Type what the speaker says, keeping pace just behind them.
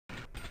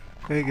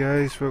Hey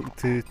guys, welcome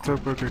to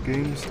Burger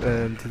Games.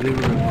 Today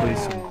we're going to play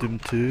some Doom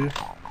 2.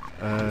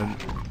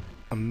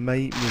 I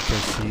might make a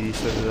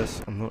series out of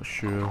this, I'm not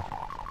sure.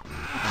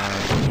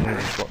 I'm going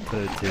to swap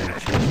to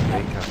chase the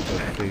mic after I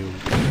failed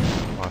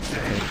last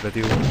attempt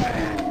video.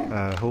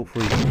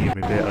 Hopefully you can hear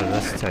me better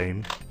this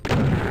time.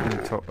 I'm going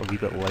to talk a wee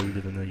bit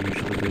louder than I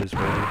usually do as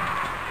well.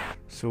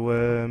 So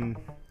I'm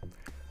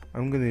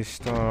going to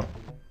start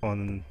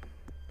on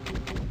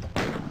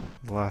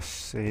the last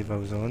save I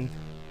was on.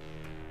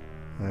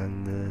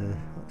 And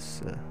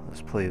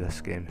let's play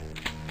this game.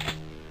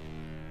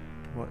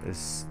 What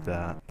is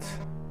that?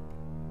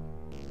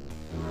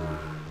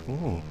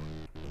 Oh,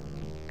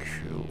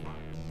 cool.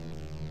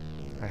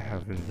 I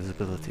have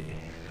invisibility.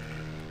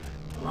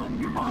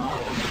 And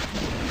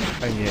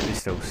yet they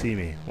still see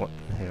me. What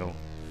the hell?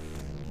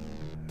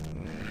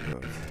 Oh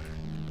god.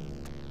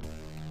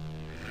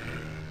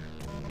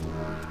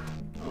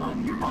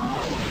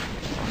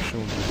 Partial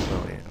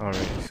invisibility.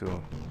 Alright, so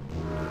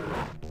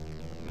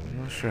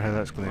I'm not sure how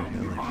that's going to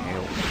really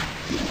help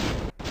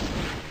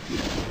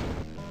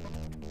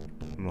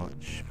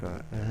much,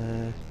 but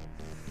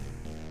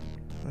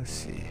let's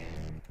see.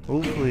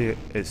 Hopefully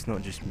it's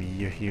not just me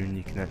you're hearing,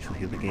 you can actually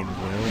hear the game as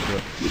well,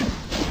 but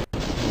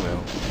oh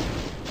well.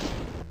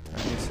 I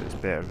guess it's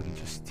better than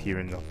just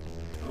hearing the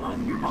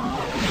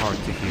hard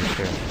to hear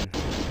person.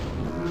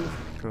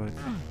 God.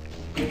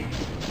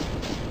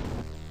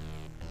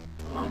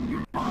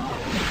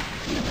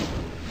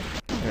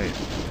 Right.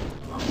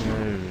 No.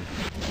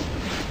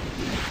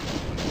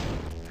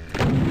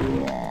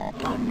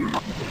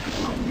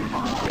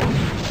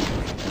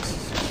 This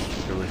is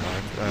really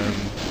hard.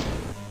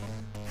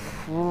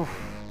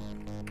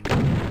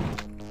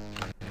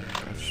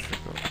 I just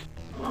forgot.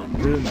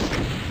 Boom.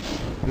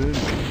 Boom.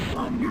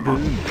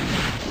 Boom.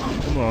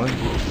 Come on.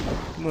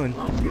 Come on.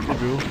 Get me,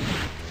 bro.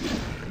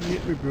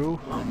 Get me, bro.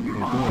 Oh,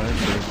 don't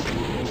answer.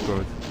 Oh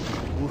god.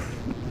 Oof.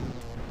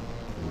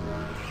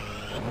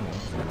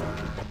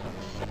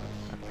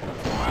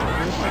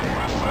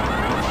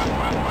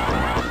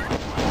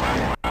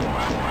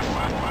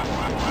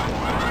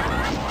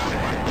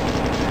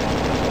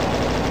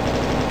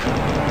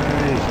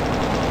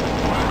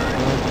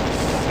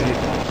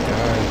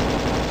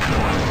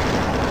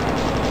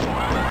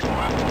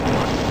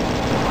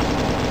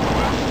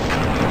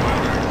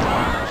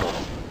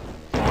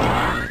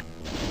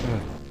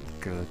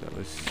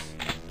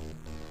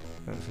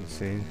 That was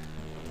insane.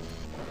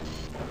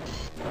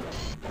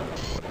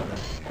 What the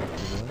heck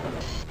is that?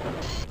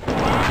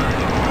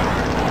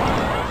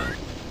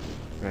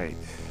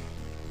 Right.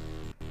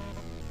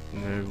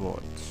 Now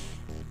what?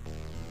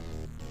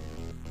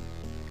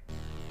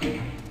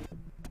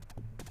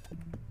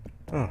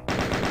 Oh,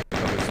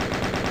 that was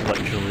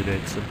literally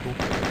dead simple.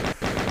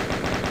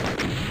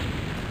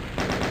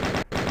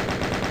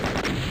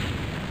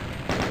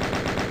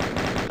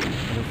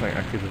 I don't think I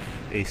could have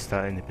aced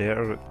that any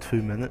better at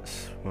 2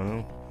 minutes.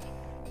 Well,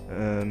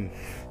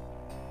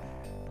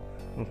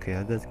 okay,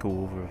 I did go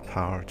over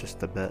power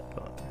just a bit,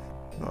 but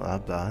not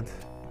that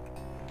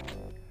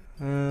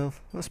bad.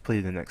 Let's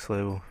play the next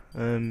level.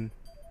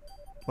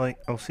 Like,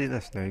 I'll say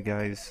this now,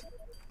 guys.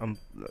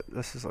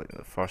 This is like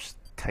the first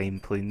time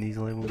playing these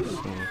levels,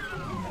 so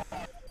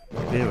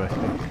bear with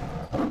me.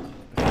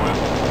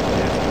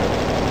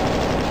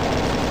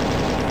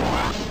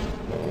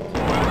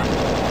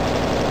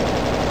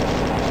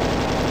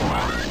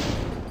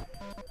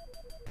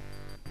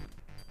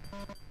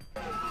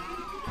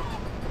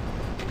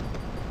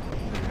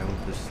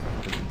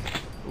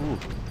 Ooh,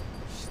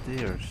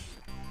 stairs.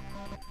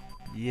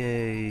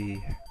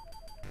 Yay.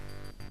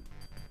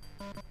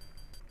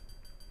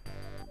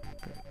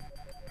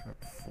 Got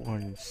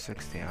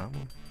 460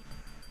 ammo.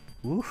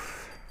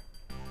 Woof.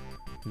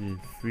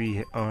 3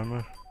 hit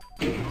armor.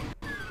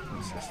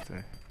 What's this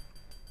do?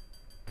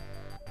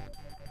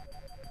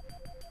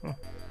 Oh.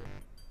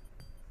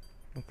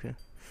 Okay.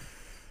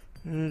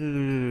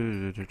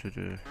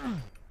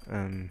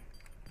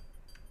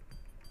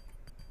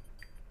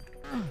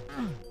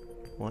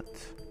 What?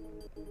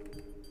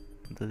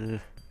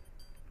 Am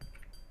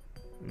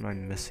I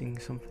missing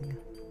something?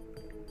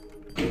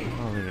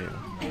 Oh, there we go.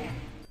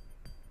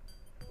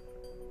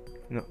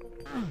 No.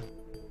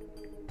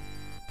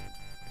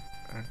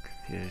 I'm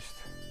confused.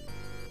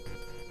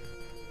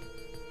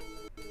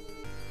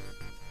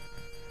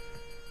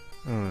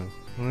 Oh,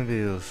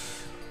 maybe those.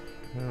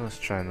 Well, let's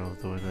try another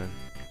door then.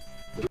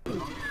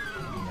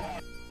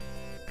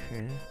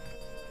 Okay.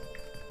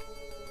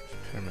 It's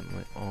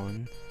permanently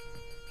on.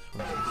 So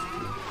what's this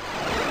do?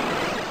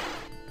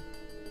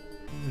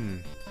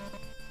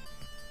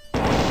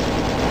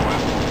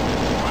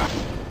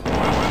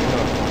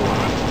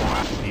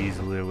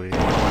 Easily away.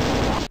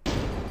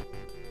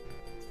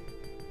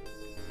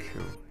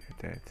 Cool, you're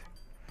dead.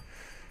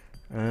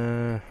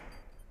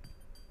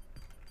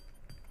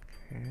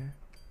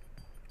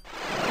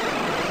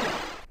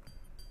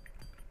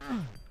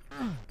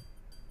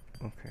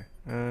 Okay.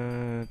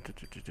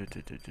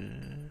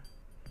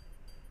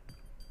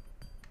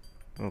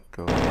 Oh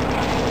god.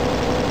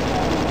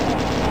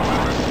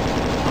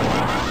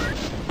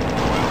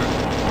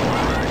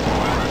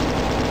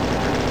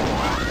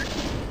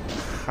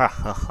 Ha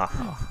ha ha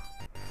ha.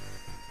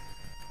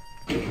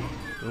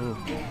 Oh,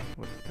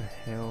 what the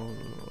hell?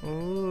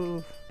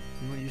 Oh,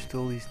 I'm not used to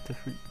all these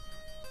different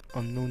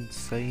unknown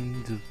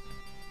signs of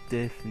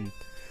death and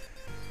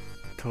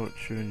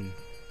torture and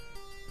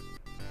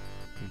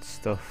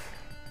stuff.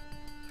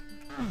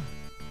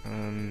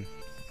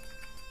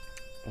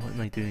 What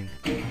am I doing?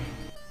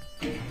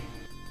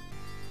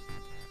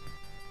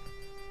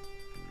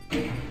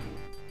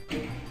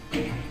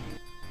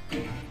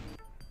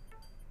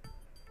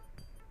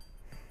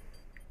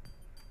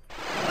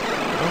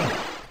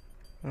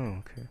 Oh,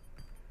 okay.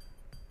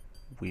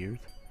 Weird.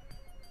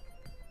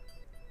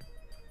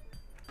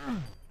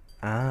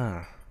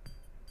 Ah,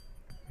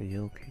 a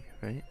yellow key,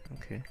 right?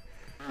 Okay.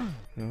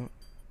 No.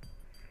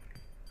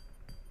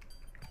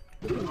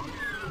 Yeah.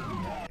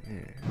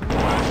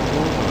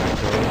 Oh my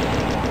god.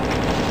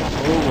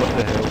 Oh, what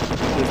the hell?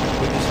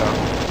 What just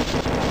happened?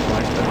 Why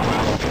is that not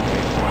working?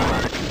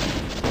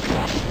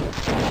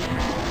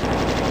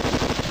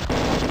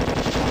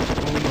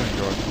 Oh my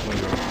god, oh my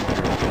god,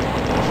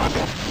 oh my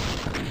god.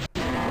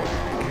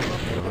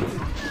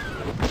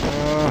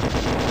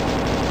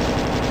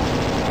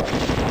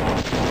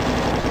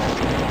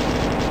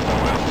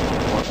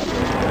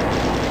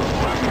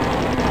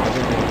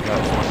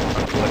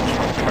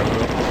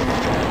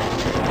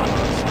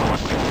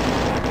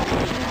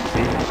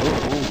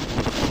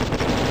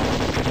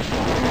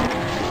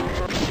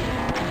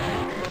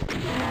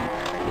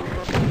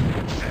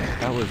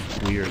 That was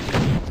weird.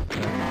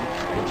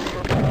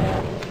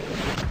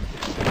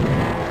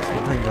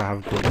 Sometimes I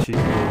have glitches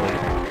though,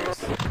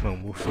 like, well,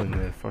 mostly in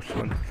the first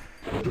one,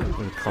 where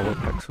the colour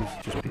pixels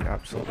just be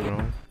absolutely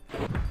wrong.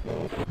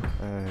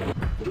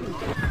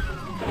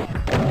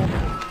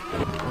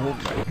 Oh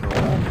my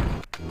god.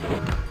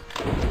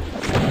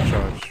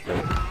 Charge,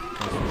 right.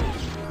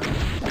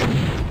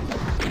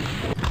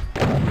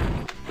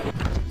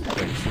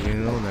 Right, so we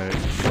know now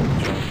it's a short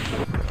charge.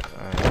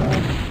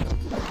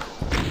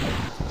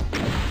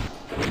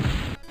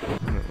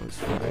 That was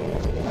fine.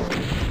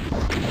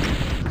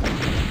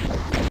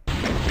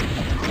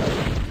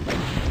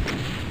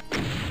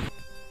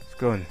 It's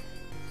gone.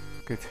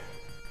 Good.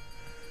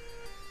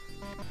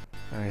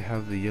 I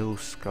have the yellow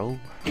skull.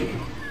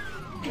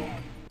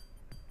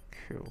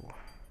 Cool.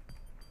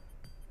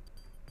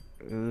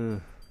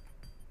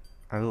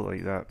 I don't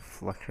like that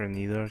flickering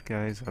either,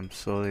 guys. I'm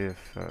sorry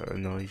if that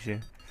annoys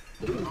you.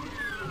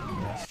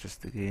 That's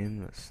just the game,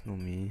 that's not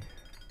me.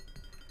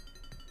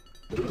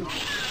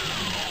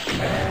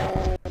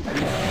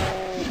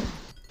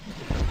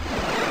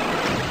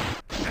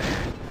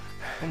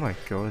 Oh my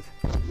god.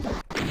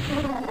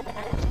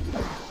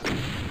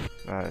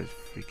 That is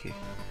freaky.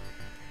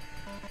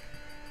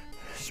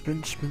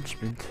 Sprint, sprint,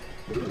 sprint.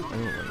 I don't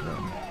like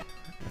that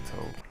at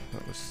all.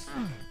 That was...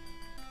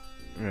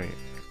 Right.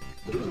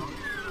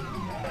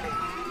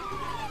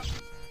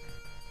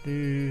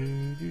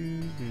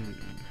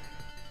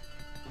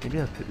 Maybe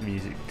I'll put the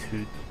music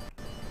to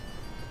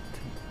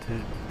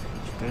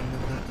down a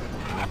bit.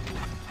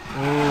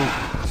 Oh,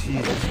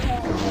 Jesus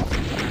God.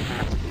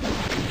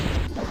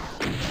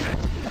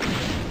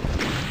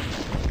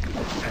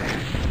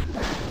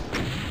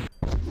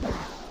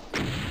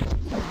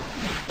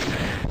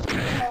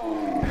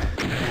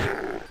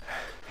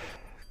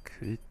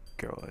 Good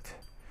God.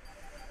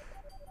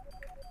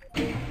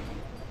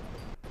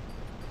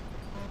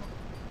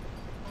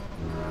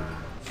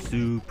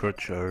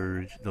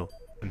 Supercharged. No,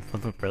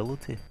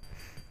 invulnerability.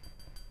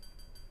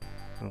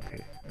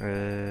 Okay.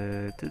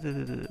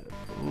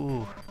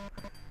 Oh,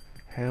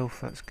 health.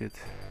 That's good.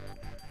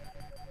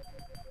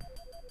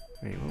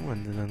 Wait, what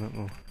one did I not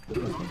know?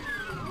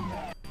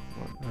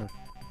 What?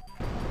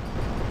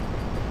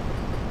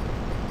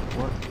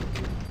 What?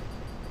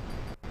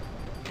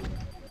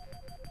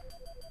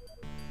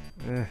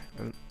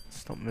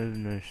 Stop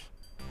moving, mouse.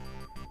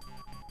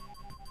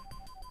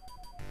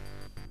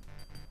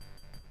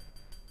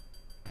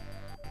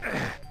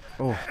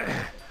 Oh.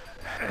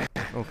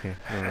 Okay,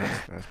 no,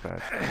 that's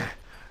bad.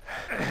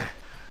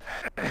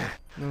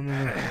 No,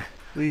 no, no.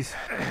 Please.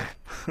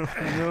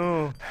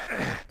 No.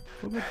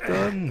 What have I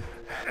done?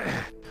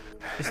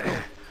 It's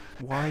not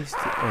wise to...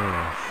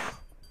 Oh.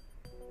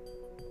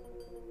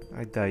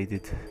 I died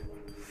it.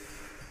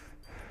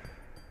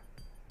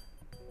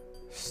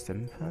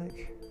 Stim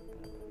pack?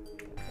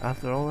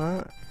 After all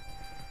that?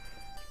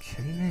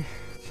 Kidding me?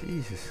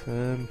 Jesus.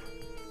 Here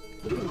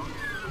we go.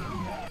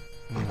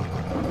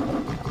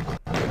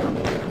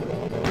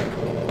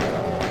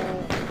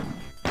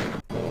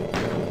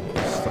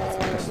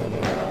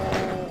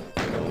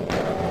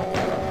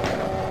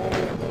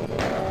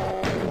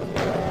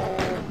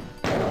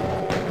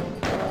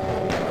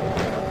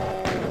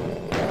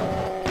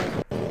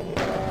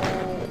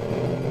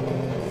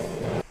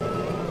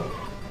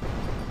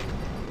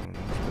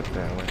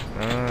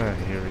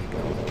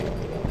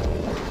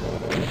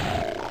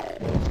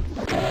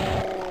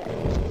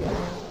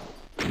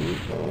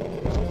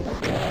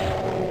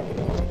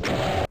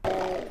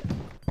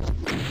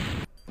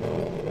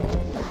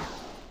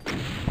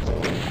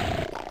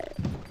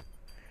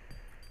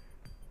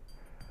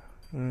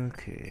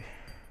 Okay.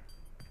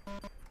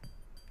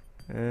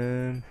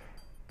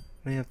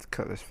 May have to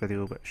cut this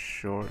video a bit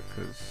short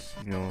because,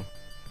 you know,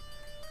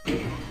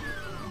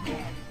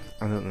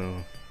 I don't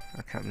know,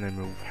 I can't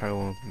remember how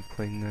long I've been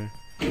playing now.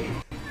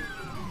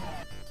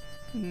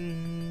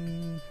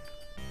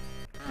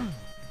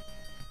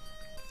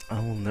 I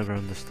will never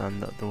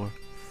understand that door.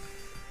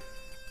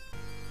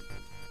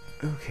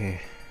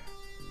 Okay.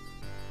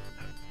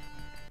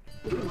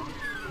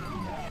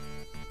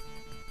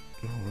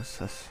 Oh, what's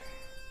this?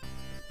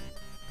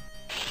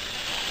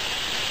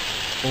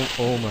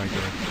 Oh my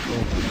god.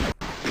 Oh my god.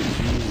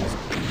 Jesus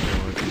God.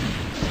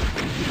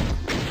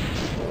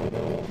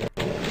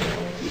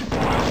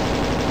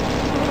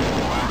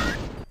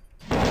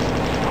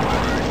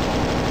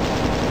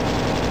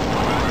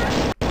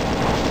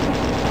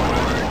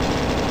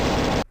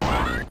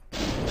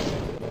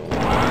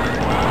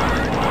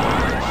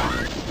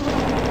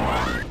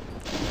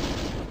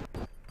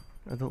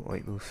 I don't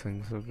like those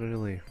things, they're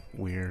really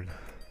weird.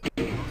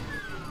 I'm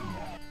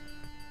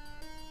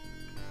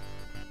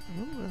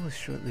not really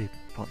sure what the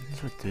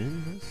buttons are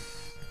doing,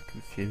 that's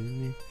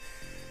confusing me.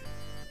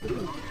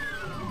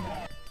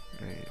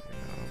 Right,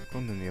 I'm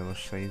going on the other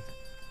side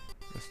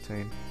this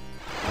time.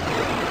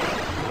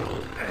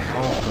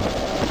 Oh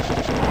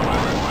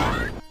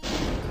god.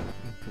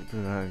 Don't do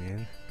that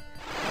again.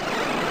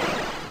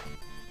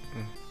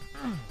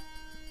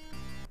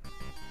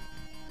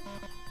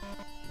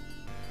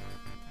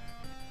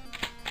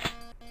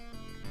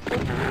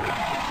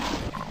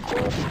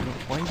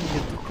 Why do you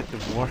have to pick the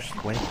worst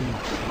weapon?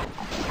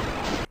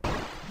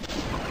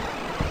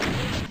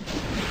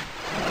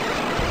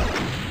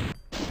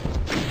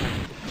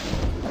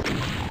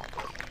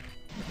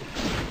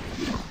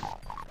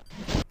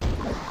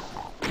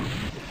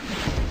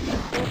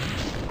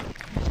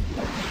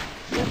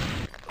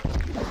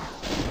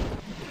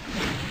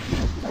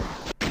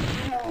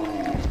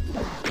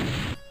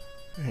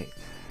 Right.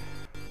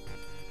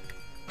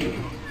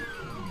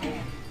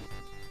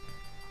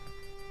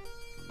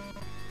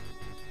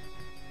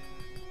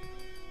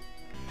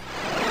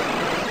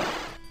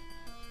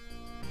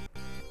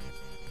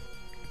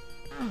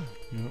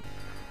 Nope.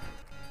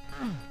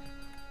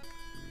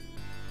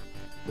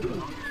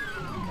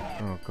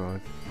 Oh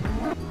god.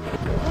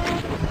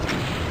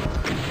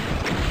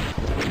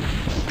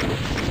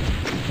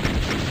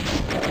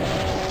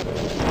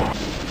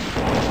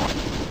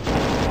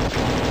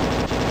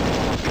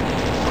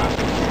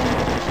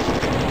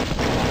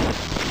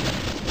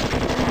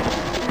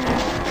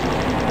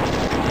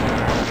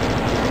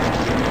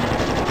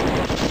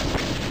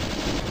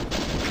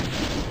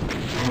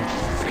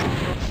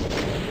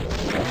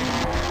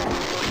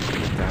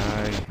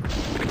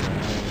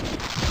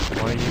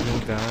 Why you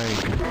gonna die?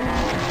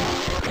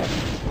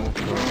 Oh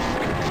god,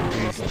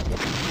 please.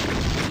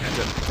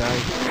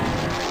 Die.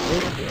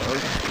 Oh god.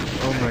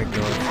 Oh my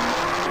god.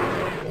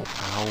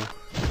 Ow.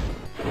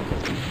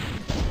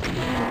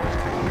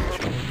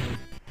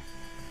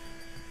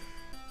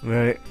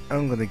 Right,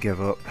 I'm gonna give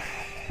up.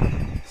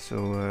 So,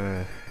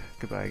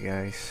 goodbye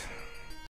guys.